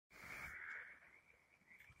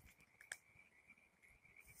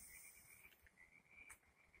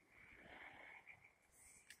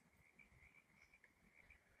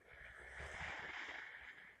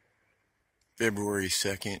February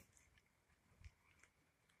 2nd,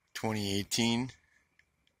 2018,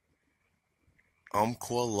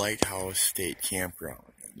 Umpqua Lighthouse State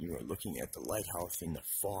Campground. You are looking at the lighthouse in the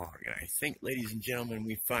fog, and I think, ladies and gentlemen,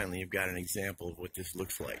 we finally have got an example of what this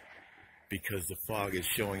looks like, because the fog is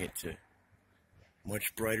showing it to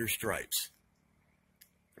much brighter stripes.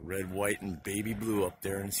 Red, white, and baby blue up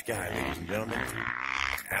there in the sky, ladies and gentlemen.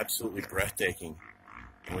 It's absolutely breathtaking.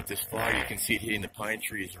 And with this fog, you can see it hitting the pine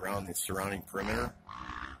trees around the surrounding perimeter.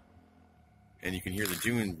 And you can hear the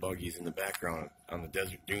dune buggies in the background on the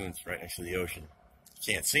desert dunes right next to the ocean.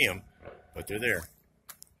 You can't see them, but they're there.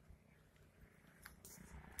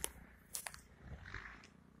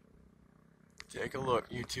 Take a look,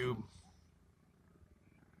 YouTube.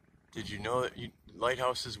 Did you know that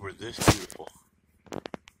lighthouses were this beautiful?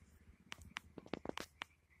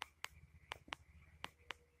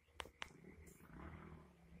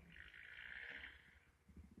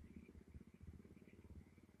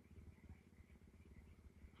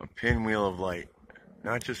 A pinwheel of light.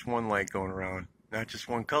 Not just one light going around. Not just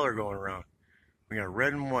one color going around. We got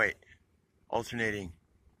red and white alternating.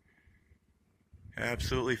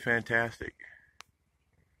 Absolutely fantastic.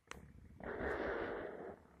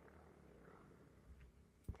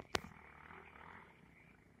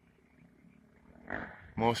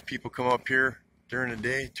 Most people come up here during the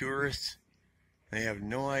day, tourists, they have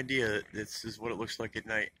no idea that this is what it looks like at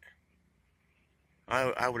night.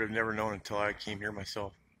 I would have never known until I came here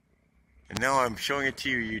myself. And now I'm showing it to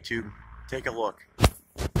you, YouTube. Take a look.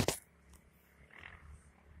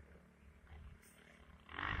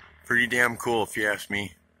 Pretty damn cool, if you ask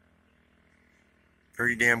me.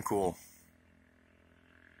 Pretty damn cool.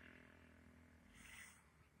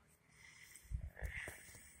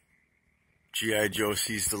 G.I. Joe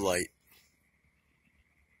sees the light.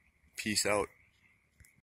 Peace out.